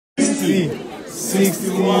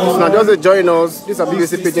61. Now just join us. These are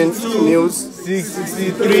BBC Pigeon News.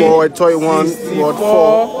 63 for Toy 1, Ward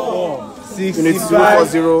 4. Unit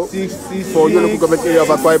 040 for your local government area of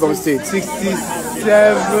Akwa Ibom State.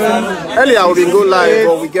 67. Earlier we didn't go live,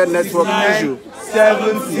 but we get network issue.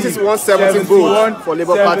 70. This is 170 vote for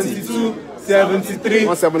Labour Party. 73,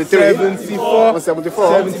 173, 74, 174,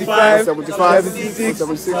 75, 75, 76,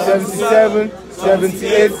 77,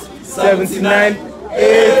 78, 79,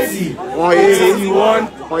 80, 181,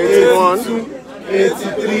 181,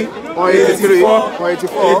 83, 183,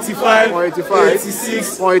 184, 85, 185,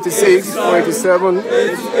 86, 186, 187,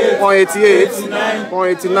 188,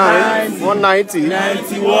 189, 190,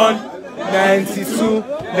 91, 92,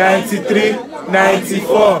 93,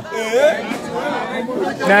 94.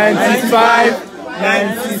 95,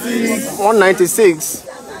 96, 196,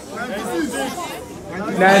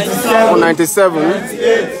 97,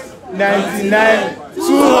 197, 99,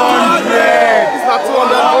 200. It's not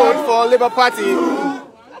 200 votes for Labour Party.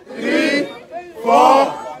 3, 4,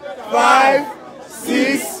 5,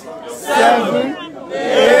 6, 7,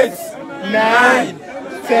 8, 9,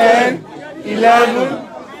 10, 11,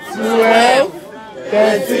 12,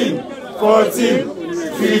 13, 14,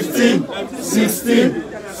 15, 16,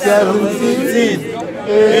 17,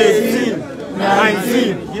 18,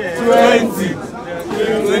 19, 20,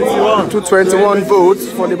 21. 221 votes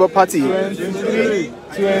for Labour Party. 23,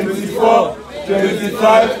 24,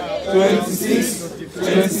 25, 26,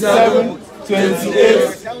 27,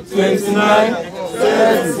 28, 29,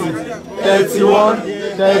 30, 31, 30.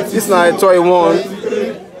 This is now Toy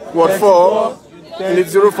 1, Ward 4. Unit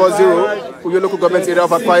 040 for your local government area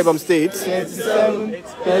of Akwa Ibom State.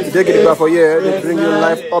 They get it back for here. They bring you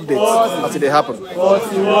live updates as they happen.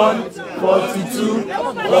 41, 42,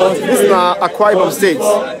 43. This is now Akwa Ibom State.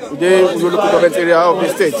 They your local government area of the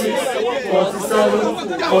state.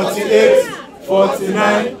 47, 48,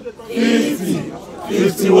 49, 50,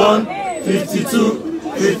 51, 52,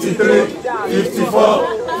 53, 54,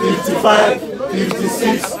 55.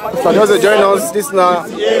 56. So just join us. This is now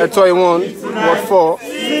Toy 1, Ward 4,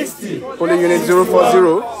 polling unit 040.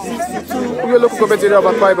 Your local government area of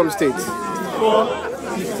Akwa Ibom State.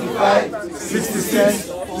 55, 66,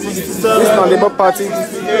 67. This is now Labour Party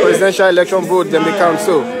presidential election vote. Then they count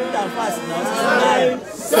so.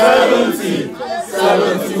 70,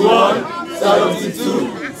 71, 72,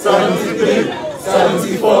 73,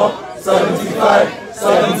 74, 75,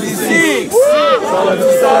 76,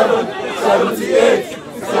 77. 78,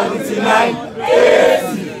 79,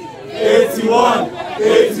 80, 81,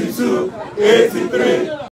 82, 83,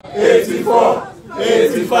 84,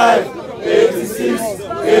 85, 86,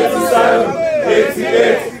 87,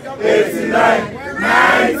 88, 89,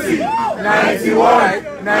 90,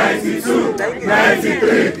 91, 92,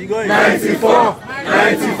 93, 94,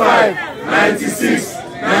 95, 96,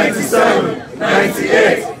 97,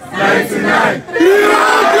 98, 99.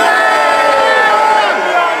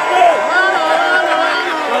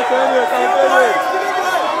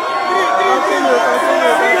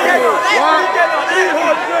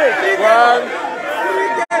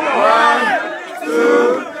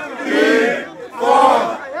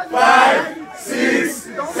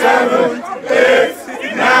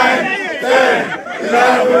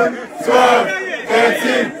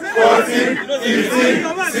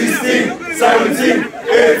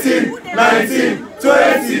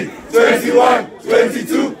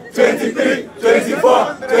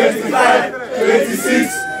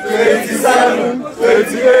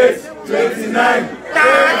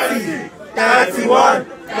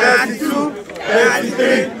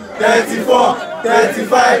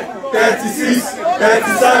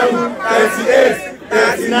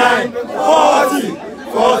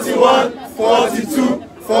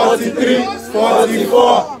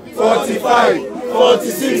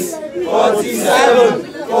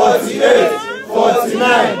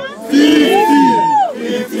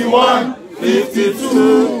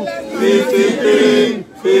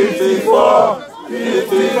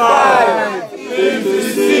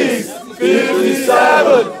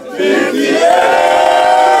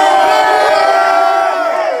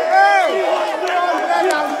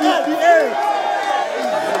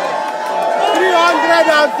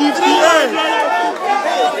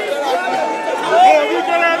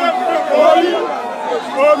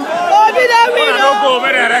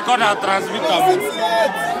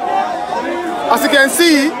 As you can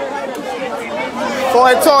see, for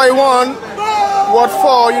a Toy 1, Ward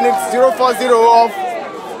 4, Unit 040 of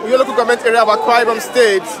your local government area of Akwa Ibom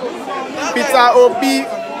State, Peter Obi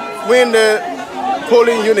win the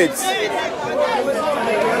polling units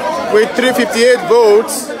with 358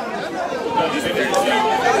 votes.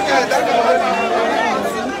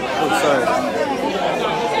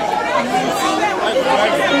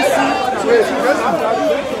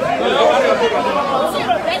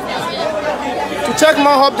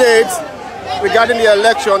 more updates regarding the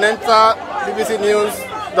election, enter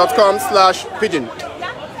bbcnews.com/pidgin.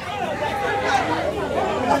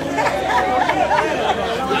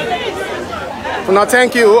 So now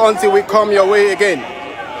thank you until we come your way again.